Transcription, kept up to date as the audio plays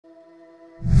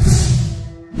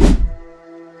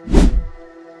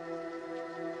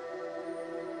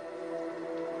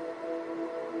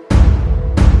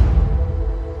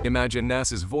Imagine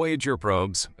NASA's Voyager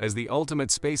probes as the ultimate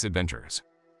space adventures,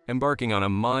 embarking on a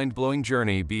mind-blowing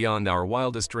journey beyond our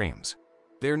wildest dreams.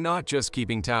 They're not just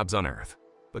keeping tabs on Earth,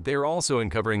 but they're also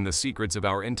uncovering the secrets of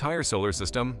our entire solar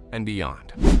system and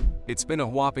beyond. It's been a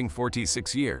whopping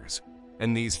 46 years,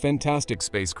 and these fantastic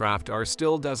spacecraft are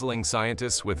still dazzling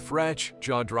scientists with fresh,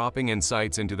 jaw-dropping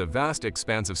insights into the vast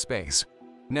expanse of space.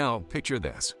 Now, picture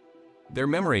this. Their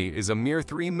memory is a mere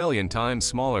 3 million times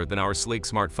smaller than our sleek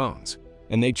smartphones,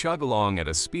 and they chug along at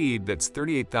a speed that's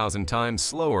 38,000 times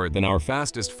slower than our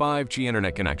fastest 5G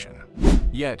internet connection.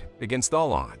 Yet, against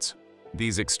all odds,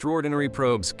 these extraordinary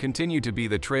probes continue to be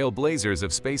the trailblazers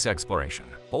of space exploration.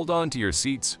 Hold on to your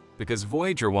seats, because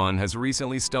Voyager 1 has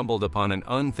recently stumbled upon an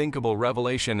unthinkable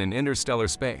revelation in interstellar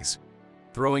space,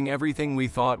 throwing everything we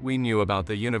thought we knew about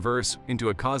the universe into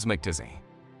a cosmic tizzy.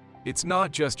 It's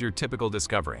not just your typical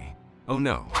discovery. Oh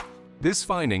no. This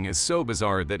finding is so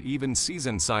bizarre that even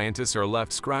seasoned scientists are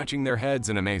left scratching their heads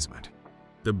in amazement.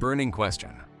 The burning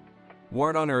question: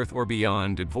 what on Earth or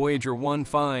beyond did Voyager 1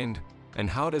 find, and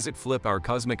how does it flip our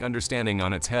cosmic understanding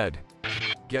on its head?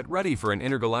 Get ready for an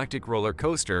intergalactic roller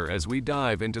coaster as we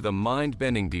dive into the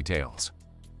mind-bending details.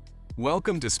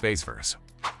 Welcome to Spaceverse.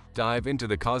 Dive into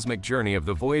the cosmic journey of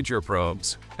the Voyager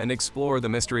probes and explore the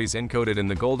mysteries encoded in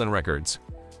the golden records.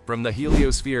 From the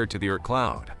heliosphere to the Oort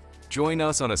cloud, join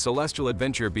us on a celestial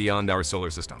adventure beyond our solar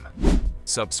system.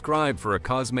 Subscribe for a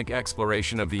cosmic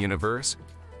exploration of the universe.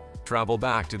 Travel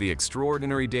back to the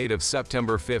extraordinary date of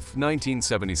September 5,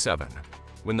 1977,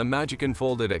 when the magic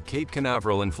unfolded at Cape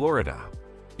Canaveral in Florida.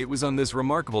 It was on this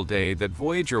remarkable day that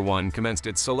Voyager 1 commenced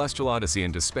its celestial odyssey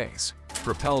into space,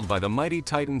 propelled by the mighty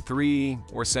Titan III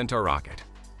or Centaur rocket.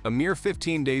 A mere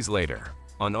 15 days later,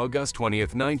 on August 20,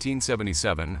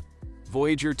 1977,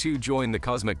 Voyager 2 joined the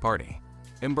cosmic party,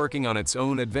 embarking on its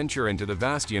own adventure into the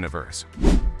vast universe.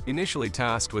 Initially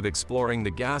tasked with exploring the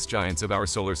gas giants of our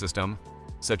solar system,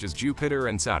 such as Jupiter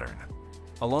and Saturn,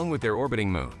 along with their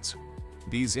orbiting moons,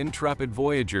 these intrepid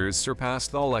Voyagers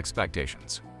surpassed all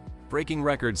expectations. Breaking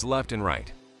records left and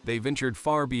right, they ventured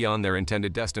far beyond their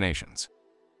intended destinations,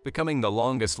 becoming the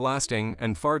longest-lasting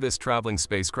and farthest-traveling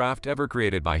spacecraft ever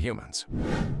created by humans.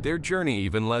 Their journey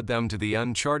even led them to the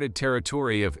uncharted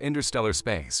territory of interstellar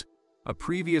space, a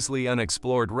previously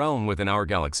unexplored realm within our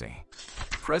galaxy.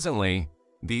 Presently,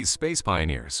 these space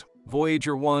pioneers,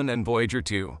 Voyager 1 and Voyager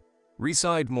 2,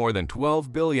 reside more than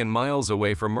 12 billion miles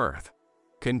away from Earth,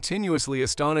 continuously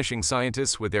astonishing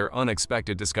scientists with their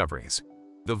unexpected discoveries.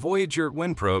 The Voyager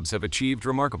 1 probes have achieved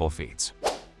remarkable feats.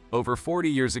 Over 40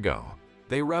 years ago,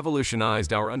 they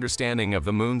revolutionized our understanding of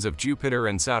the moons of Jupiter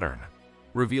and Saturn,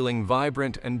 revealing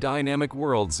vibrant and dynamic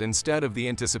worlds instead of the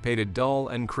anticipated dull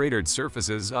and cratered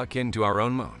surfaces akin to our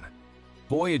own moon.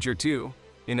 Voyager 2,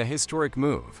 in a historic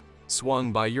move,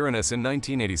 swung by Uranus in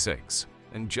 1986,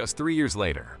 and just 3 years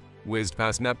later, whizzed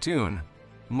past Neptune,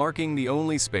 marking the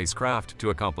only spacecraft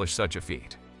to accomplish such a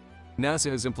feat.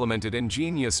 NASA has implemented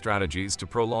ingenious strategies to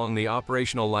prolong the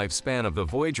operational lifespan of the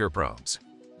Voyager probes,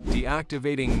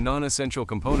 deactivating non-essential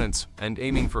components and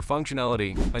aiming for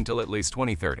functionality until at least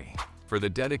 2030. For the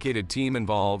dedicated team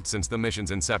involved since the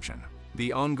mission's inception,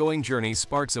 the ongoing journey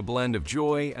sparks a blend of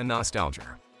joy and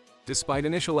nostalgia. Despite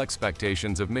initial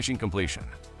expectations of mission completion,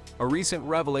 a recent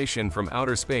revelation from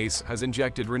outer space has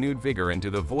injected renewed vigor into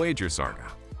the Voyager saga.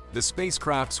 The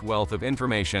spacecraft's wealth of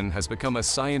information has become a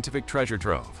scientific treasure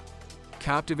trove,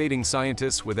 captivating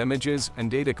scientists with images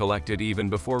and data collected even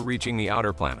before reaching the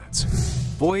outer planets.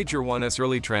 Voyager 1's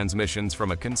early transmissions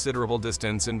from a considerable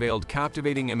distance unveiled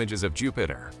captivating images of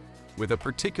Jupiter, with a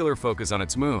particular focus on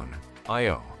its moon,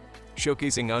 Io,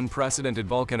 showcasing unprecedented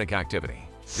volcanic activity.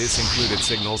 This included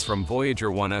signals from Voyager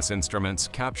 1's instruments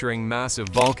capturing massive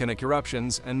volcanic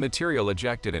eruptions and material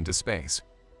ejected into space,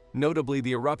 notably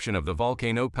the eruption of the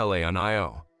volcano Pele on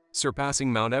Io,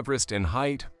 surpassing Mount Everest in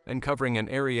height and covering an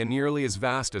area nearly as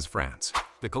vast as France.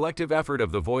 The collective effort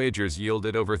of the Voyagers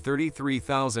yielded over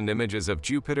 33,000 images of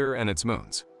Jupiter and its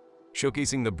moons,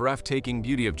 showcasing the breathtaking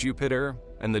beauty of Jupiter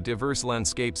and the diverse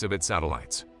landscapes of its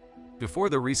satellites. Before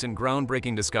the recent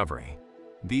groundbreaking discovery,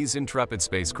 these intrepid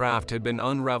spacecraft had been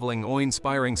unraveling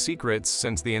awe-inspiring secrets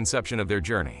since the inception of their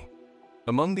journey.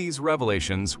 Among these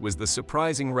revelations was the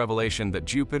surprising revelation that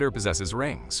Jupiter possesses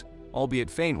rings, albeit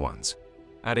faint ones,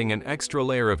 adding an extra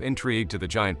layer of intrigue to the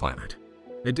giant planet.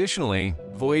 Additionally,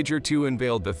 Voyager 2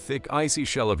 unveiled the thick icy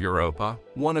shell of Europa,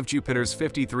 one of Jupiter's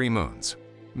 53 moons,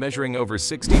 measuring over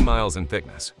 60 miles in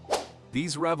thickness.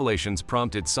 These revelations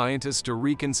prompted scientists to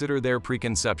reconsider their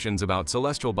preconceptions about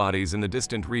celestial bodies in the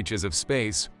distant reaches of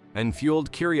space and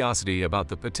fueled curiosity about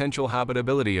the potential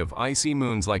habitability of icy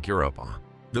moons like Europa.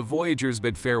 The Voyagers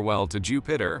bid farewell to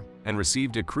Jupiter and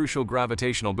received a crucial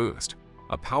gravitational boost,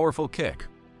 a powerful kick,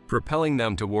 propelling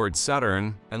them towards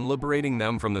Saturn and liberating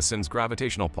them from the Sun's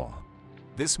gravitational pull.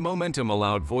 This momentum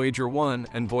allowed Voyager 1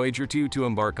 and Voyager 2 to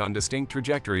embark on distinct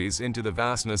trajectories into the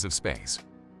vastness of space.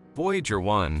 Voyager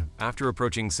 1, after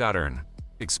approaching Saturn,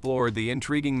 explored the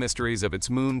intriguing mysteries of its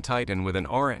moon Titan with an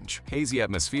orange, hazy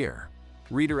atmosphere,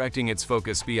 redirecting its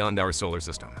focus beyond our solar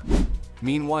system.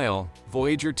 Meanwhile,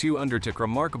 Voyager 2 undertook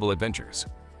remarkable adventures,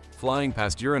 flying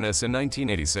past Uranus in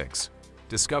 1986,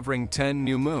 discovering 10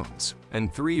 new moons,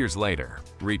 and 3 years later,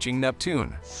 reaching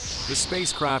Neptune. The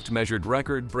spacecraft measured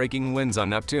record-breaking winds on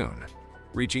Neptune,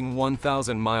 reaching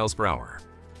 1,000 miles per hour,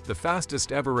 the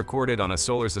fastest ever recorded on a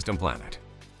solar system planet.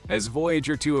 As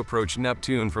Voyager 2 approached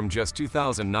Neptune from just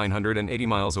 2,980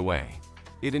 miles away,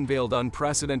 it unveiled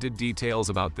unprecedented details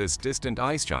about this distant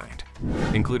ice giant,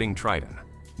 including Triton,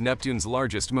 Neptune's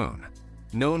largest moon,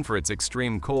 known for its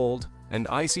extreme cold and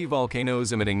icy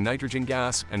volcanoes emitting nitrogen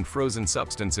gas and frozen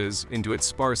substances into its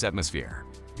sparse atmosphere.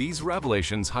 These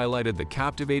revelations highlighted the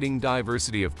captivating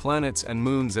diversity of planets and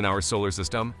moons in our solar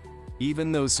system,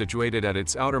 even those situated at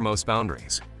its outermost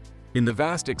boundaries. In the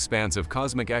vast expanse of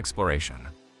cosmic exploration,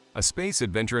 a space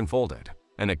adventure unfolded,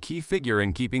 and a key figure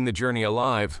in keeping the journey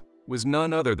alive was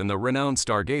none other than the renowned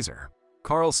stargazer,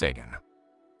 Carl Sagan.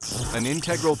 An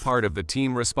integral part of the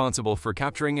team responsible for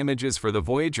capturing images for the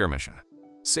Voyager mission,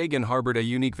 Sagan harbored a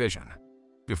unique vision.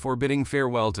 Before bidding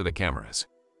farewell to the cameras,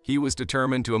 he was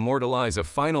determined to immortalize a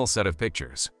final set of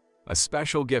pictures, a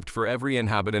special gift for every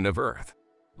inhabitant of Earth,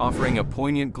 offering a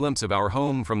poignant glimpse of our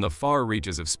home from the far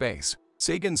reaches of space.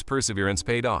 Sagan's perseverance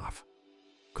paid off,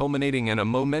 culminating in a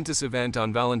momentous event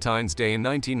on Valentine's Day in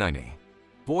 1990.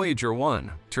 Voyager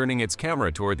 1, turning its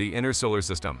camera toward the inner solar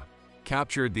system,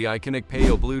 captured the iconic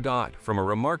pale blue dot from a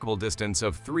remarkable distance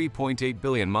of 3.8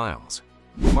 billion miles,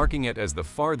 marking it as the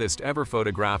farthest ever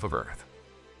photograph of Earth.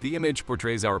 The image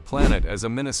portrays our planet as a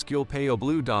minuscule pale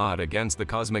blue dot against the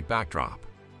cosmic backdrop.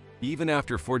 Even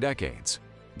after 4 decades,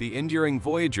 the enduring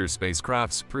Voyager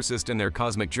spacecrafts persist in their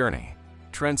cosmic journey,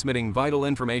 transmitting vital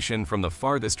information from the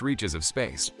farthest reaches of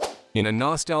space. In a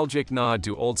nostalgic nod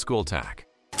to old-school tech,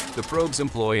 the probes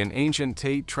employ an ancient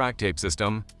track tape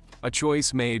system, a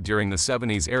choice made during the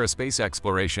 70s era space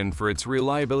exploration for its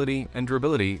reliability and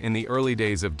durability in the early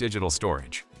days of digital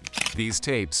storage. These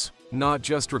tapes, not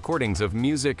just recordings of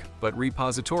music but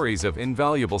repositories of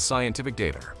invaluable scientific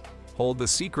data, hold the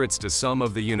secrets to some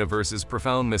of the universe's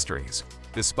profound mysteries.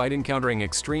 Despite encountering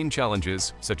extreme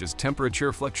challenges such as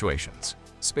temperature fluctuations,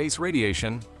 space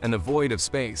radiation, and the void of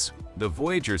space, the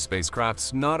Voyager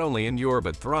spacecrafts not only endure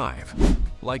but thrive,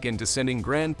 like in descending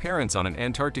grandparents on an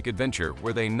Antarctic adventure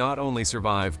where they not only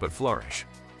survive but flourish.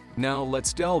 Now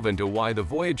let's delve into why the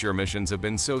Voyager missions have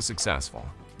been so successful.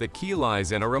 The key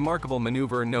lies in a remarkable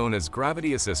maneuver known as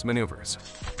gravity assist maneuvers.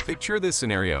 Picture this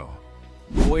scenario.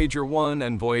 Voyager 1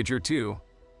 and Voyager 2,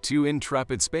 two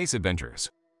intrepid space adventurers,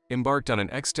 embarked on an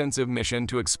extensive mission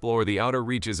to explore the outer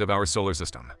reaches of our solar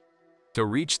system. To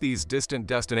reach these distant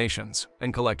destinations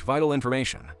and collect vital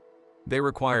information, they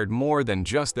required more than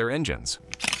just their engines.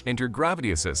 Enter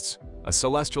gravity assists, a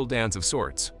celestial dance of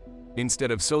sorts,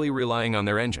 instead of solely relying on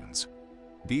their engines.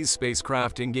 These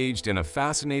spacecraft engaged in a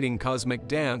fascinating cosmic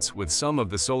dance with some of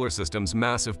the solar system's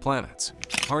massive planets.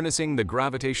 Harnessing the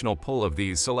gravitational pull of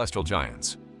these celestial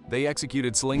giants, they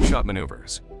executed slingshot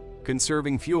maneuvers,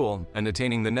 conserving fuel and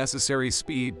attaining the necessary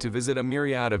speed to visit a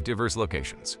myriad of diverse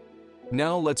locations.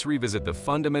 Now let's revisit the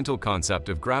fundamental concept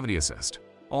of gravity assist,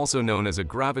 also known as a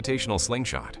gravitational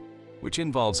slingshot, which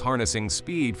involves harnessing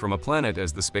speed from a planet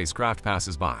as the spacecraft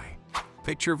passes by.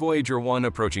 Picture Voyager 1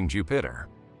 approaching Jupiter,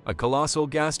 a colossal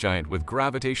gas giant with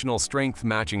gravitational strength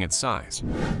matching its size.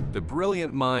 The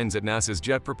brilliant minds at NASA's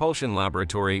Jet Propulsion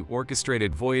Laboratory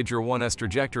orchestrated Voyager 1's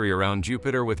trajectory around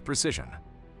Jupiter with precision,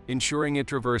 ensuring it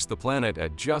traversed the planet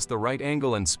at just the right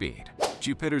angle and speed.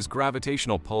 Jupiter's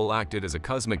gravitational pull acted as a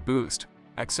cosmic boost,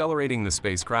 accelerating the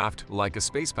spacecraft like a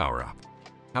space power-up.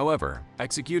 However,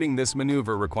 executing this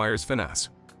maneuver requires finesse,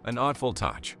 an artful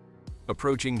touch.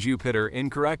 Approaching Jupiter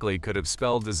incorrectly could have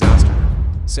spelled disaster,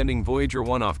 sending Voyager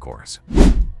 1 off course.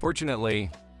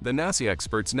 Fortunately, the NASA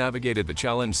experts navigated the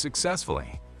challenge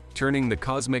successfully, turning the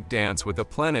cosmic dance with the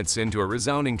planets into a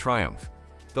resounding triumph.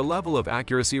 The level of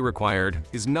accuracy required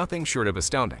is nothing short of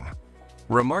astounding.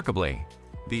 Remarkably,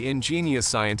 the ingenious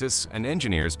scientists and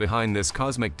engineers behind this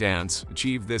cosmic dance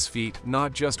achieved this feat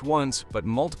not just once but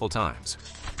multiple times.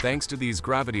 Thanks to these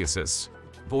gravity assists,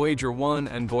 Voyager 1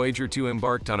 and Voyager 2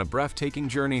 embarked on a breathtaking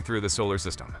journey through the solar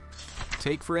system.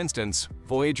 Take, for instance,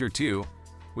 Voyager 2,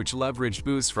 which leveraged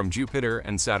boosts from Jupiter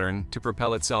and Saturn to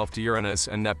propel itself to Uranus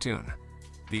and Neptune.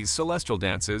 These celestial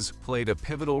dances played a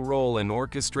pivotal role in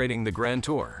orchestrating the Grand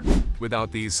Tour.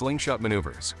 Without these slingshot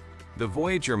maneuvers, the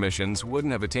Voyager missions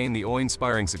wouldn't have attained the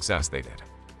awe-inspiring success they did.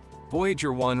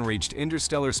 Voyager 1 reached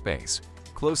interstellar space,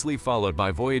 closely followed by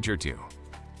Voyager 2,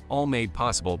 all made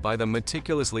possible by the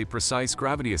meticulously precise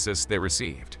gravity assists they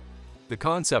received. The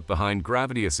concept behind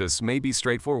gravity assists may be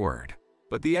straightforward,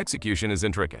 but the execution is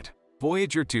intricate.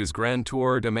 Voyager 2's Grand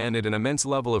Tour demanded an immense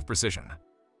level of precision.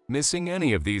 Missing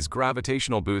any of these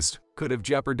gravitational boosts could have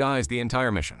jeopardized the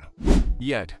entire mission.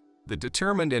 Yet, the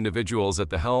determined individuals at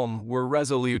the helm were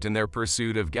resolute in their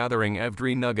pursuit of gathering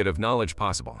every nugget of knowledge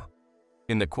possible.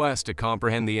 In the quest to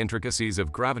comprehend the intricacies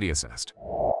of gravity assist,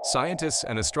 scientists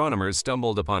and astronomers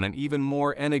stumbled upon an even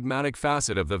more enigmatic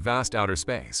facet of the vast outer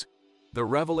space: the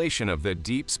revelation of the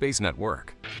Deep Space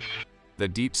Network. The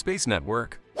Deep Space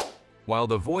Network. While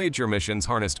the Voyager missions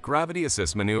harnessed gravity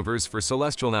assist maneuvers for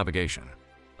celestial navigation,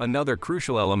 another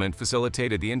crucial element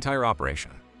facilitated the entire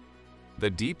operation: the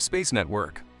Deep Space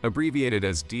Network, abbreviated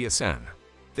as DSN.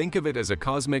 Think of it as a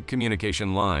cosmic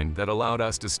communication line that allowed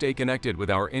us to stay connected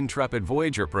with our intrepid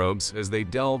Voyager probes as they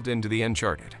delved into the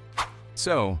uncharted.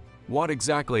 So, what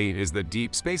exactly is the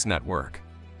Deep Space Network?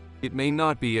 It may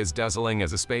not be as dazzling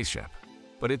as a spaceship,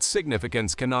 but its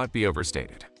significance cannot be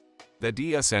overstated. The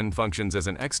DSN functions as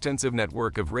an extensive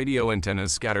network of radio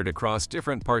antennas scattered across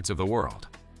different parts of the world,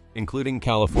 including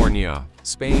California,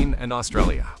 Spain, and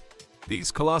Australia.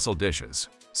 These colossal dishes,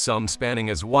 some spanning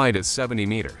as wide as 70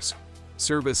 meters,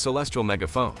 serve as celestial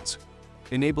megaphones,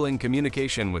 enabling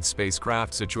communication with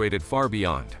spacecraft situated far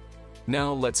beyond.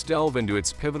 Now let's delve into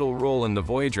its pivotal role in the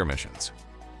Voyager missions.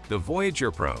 The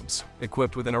Voyager probes,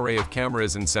 equipped with an array of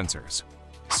cameras and sensors,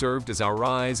 served as our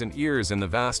eyes and ears in the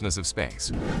vastness of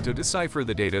space to decipher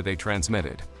the data they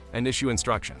transmitted and issue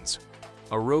instructions.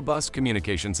 A robust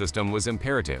communication system was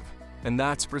imperative, and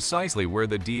that's precisely where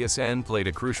the DSN played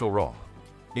a crucial role.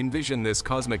 Envision this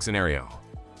cosmic scenario.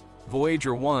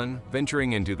 Voyager 1,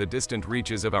 venturing into the distant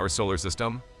reaches of our solar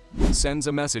system, sends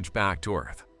a message back to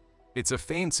Earth. It's a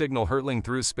faint signal hurtling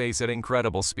through space at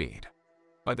incredible speed.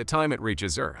 By the time it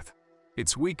reaches Earth,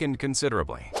 it's weakened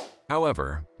considerably.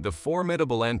 However, the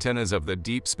formidable antennas of the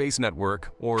Deep Space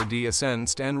Network, or DSN,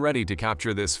 stand ready to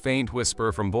capture this faint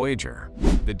whisper from Voyager.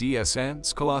 The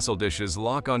DSN's colossal dishes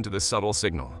lock onto the subtle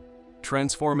signal,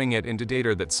 transforming it into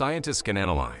data that scientists can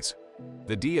analyze.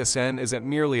 The DSN isn't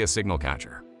merely a signal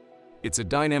catcher. It's a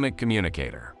dynamic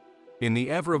communicator. In the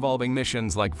ever-evolving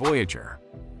missions like Voyager,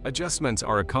 adjustments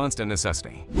are a constant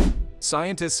necessity.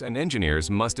 Scientists and engineers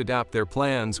must adapt their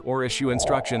plans or issue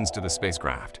instructions to the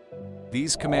spacecraft.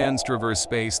 These commands traverse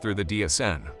space through the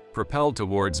DSN, propelled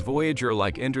towards Voyager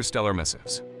like interstellar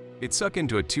missives. It's sucked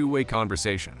into a two-way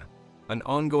conversation, an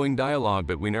ongoing dialogue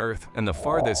between Earth and the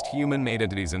farthest human-made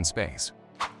entities in space.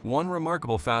 One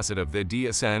remarkable facet of the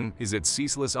DSN is its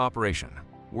ceaseless operation,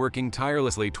 working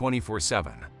tirelessly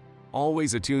 24/7,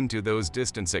 always attuned to those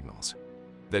distant signals.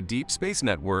 The Deep Space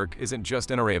Network isn't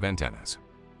just an array of antennas.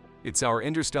 It's our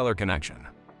interstellar connection.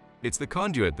 It's the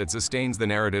conduit that sustains the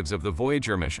narratives of the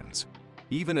Voyager missions,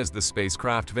 even as the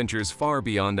spacecraft ventures far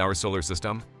beyond our solar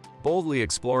system, boldly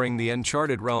exploring the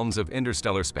uncharted realms of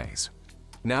interstellar space.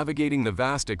 Navigating the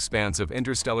vast expanse of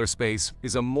interstellar space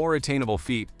is a more attainable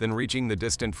feat than reaching the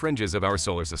distant fringes of our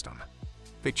solar system.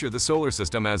 Picture the solar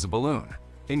system as a balloon,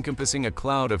 encompassing a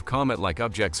cloud of comet-like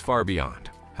objects far beyond,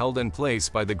 held in place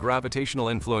by the gravitational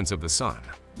influence of the Sun.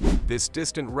 This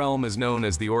distant realm is known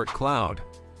as the Oort cloud,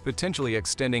 potentially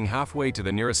extending halfway to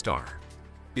the nearest star.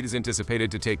 It is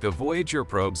anticipated to take the Voyager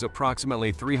probes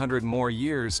approximately 300 more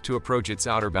years to approach its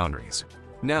outer boundaries.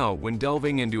 Now, when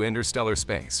delving into interstellar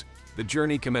space, the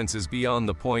journey commences beyond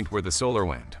the point where the solar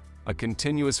wind, a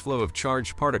continuous flow of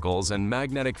charged particles and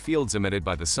magnetic fields emitted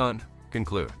by the Sun,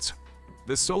 concludes.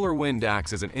 The solar wind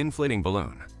acts as an inflating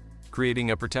balloon,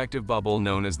 creating a protective bubble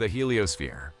known as the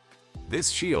heliosphere. This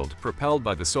shield, propelled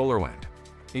by the solar wind,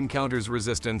 encounters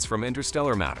resistance from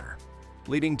interstellar matter,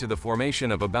 leading to the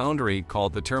formation of a boundary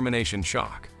called the termination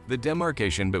shock. The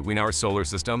demarcation between our solar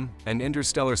system and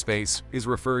interstellar space is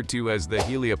referred to as the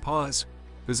heliopause,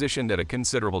 positioned at a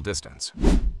considerable distance.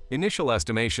 Initial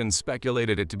estimations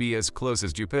speculated it to be as close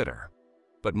as Jupiter,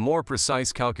 but more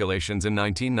precise calculations in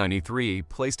 1993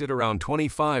 placed it around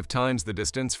 25 times the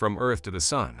distance from Earth to the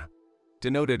Sun,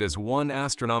 denoted as 1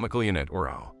 astronomical unit or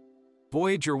O.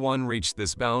 Voyager 1 reached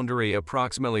this boundary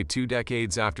approximately 2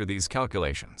 decades after these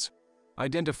calculations,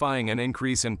 identifying an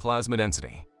increase in plasma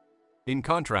density. In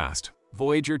contrast,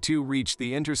 Voyager 2 reached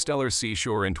the interstellar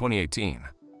seashore in 2018,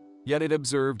 yet it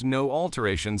observed no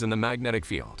alterations in the magnetic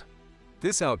field.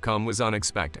 This outcome was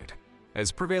unexpected,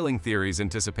 as prevailing theories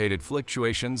anticipated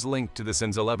fluctuations linked to the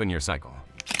Sun's 11-year cycle.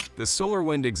 The solar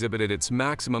wind exhibited its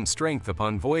maximum strength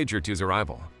upon Voyager 2's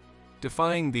arrival,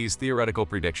 defying these theoretical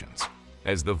predictions.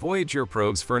 As the Voyager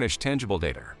probes furnish tangible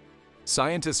data,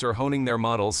 scientists are honing their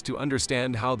models to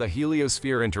understand how the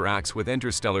heliosphere interacts with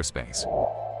interstellar space.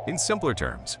 In simpler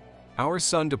terms, our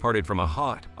Sun departed from a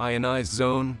hot, ionized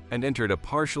zone and entered a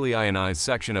partially ionized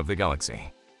section of the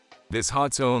galaxy. This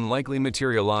hot zone likely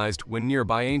materialized when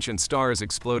nearby ancient stars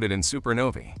exploded in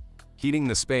supernovae, heating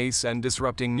the space and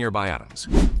disrupting nearby atoms.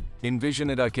 Envision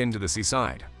it akin to the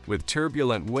seaside, with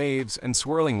turbulent waves and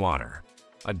swirling water,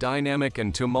 a dynamic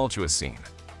and tumultuous scene.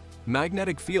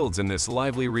 Magnetic fields in this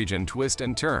lively region twist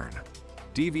and turn,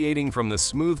 deviating from the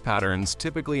smooth patterns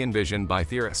typically envisioned by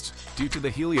theorists. Due to the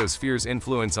heliosphere's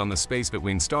influence on the space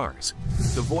between stars,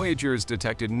 the Voyagers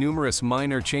detected numerous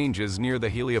minor changes near the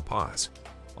heliopause,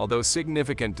 although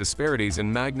significant disparities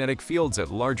in magnetic fields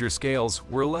at larger scales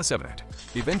were less evident.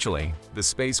 Eventually, the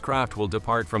spacecraft will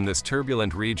depart from this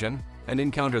turbulent region and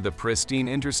encounter the pristine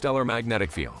interstellar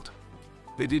magnetic field.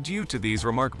 The debut to these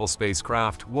remarkable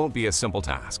spacecraft won't be a simple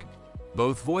task.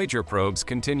 Both Voyager probes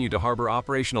continue to harbor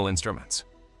operational instruments,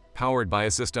 powered by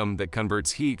a system that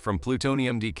converts heat from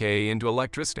plutonium decay into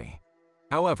electricity.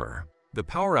 However, the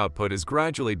power output is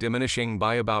gradually diminishing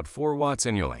by about 4 watts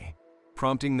annually,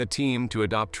 prompting the team to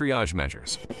adopt triage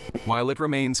measures. While it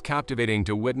remains captivating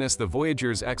to witness the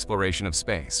Voyager's exploration of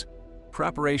space,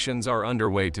 preparations are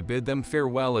underway to bid them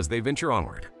farewell as they venture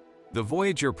onward. The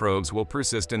Voyager probes will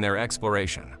persist in their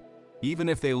exploration, even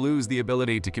if they lose the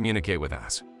ability to communicate with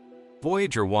us.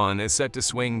 Voyager 1 is set to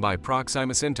swing by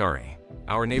Proxima Centauri,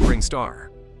 our neighboring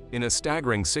star, in a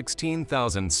staggering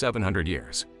 16,700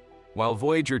 years, while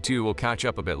Voyager 2 will catch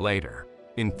up a bit later,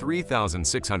 in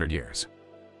 3,600 years.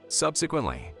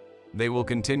 Subsequently, they will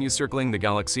continue circling the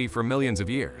galaxy for millions of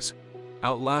years,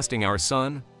 outlasting our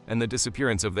Sun and the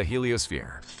disappearance of the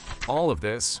heliosphere. All of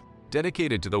this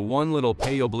dedicated to the one little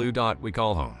pale blue dot we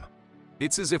call home.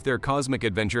 It's as if their cosmic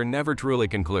adventure never truly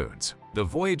concludes. The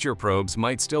Voyager probes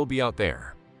might still be out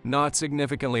there, not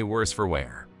significantly worse for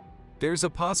wear. There's a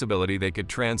possibility they could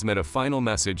transmit a final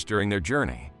message during their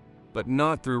journey, but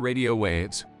not through radio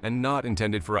waves and not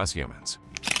intended for us humans.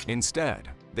 Instead,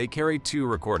 they carry 2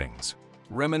 recordings,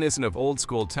 reminiscent of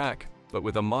old-school tech, but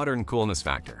with a modern coolness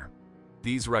factor.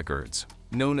 These records,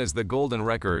 known as the Golden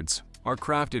Records, are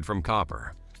crafted from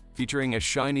copper, featuring a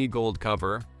shiny gold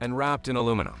cover and wrapped in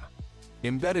aluminum.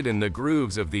 Embedded in the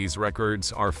grooves of these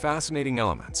records are fascinating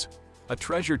elements, a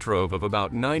treasure trove of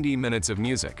about 90 minutes of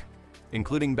music,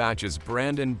 including batches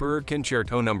Brandon Burr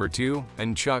Concerto No. 2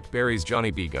 and Chuck Berry's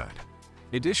Johnny B. Good.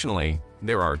 Additionally,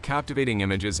 there are captivating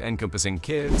images encompassing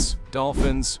kids,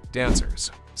 dolphins,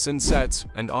 dancers, sunsets,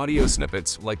 and audio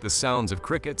snippets like the sounds of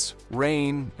crickets,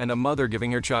 rain, and a mother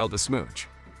giving her child a smooch.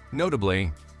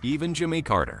 Notably, even Jimmy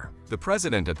Carter, the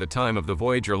president at the time of the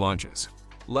Voyager launches,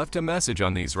 left a message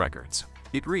on these records.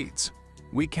 It reads,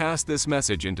 "We cast this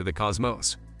message into the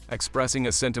cosmos, expressing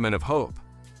a sentiment of hope,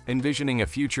 envisioning a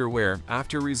future where,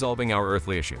 after resolving our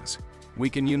earthly issues, we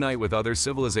can unite with other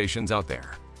civilizations out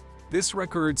there." This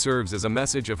record serves as a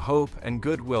message of hope and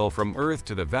goodwill from Earth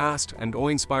to the vast and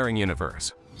awe-inspiring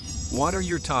universe. What are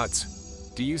your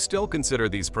thoughts? Do you still consider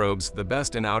these probes the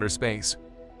best in outer space?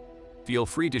 Feel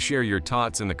free to share your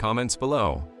thoughts in the comments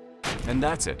below. And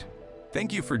that's it.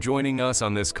 Thank you for joining us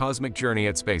on this cosmic journey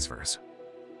at Spaceverse.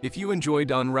 If you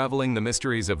enjoyed unraveling the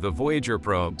mysteries of the Voyager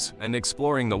probes and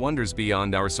exploring the wonders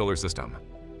beyond our solar system,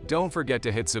 don't forget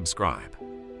to hit subscribe.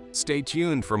 Stay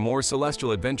tuned for more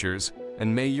celestial adventures,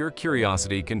 and may your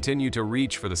curiosity continue to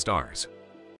reach for the stars.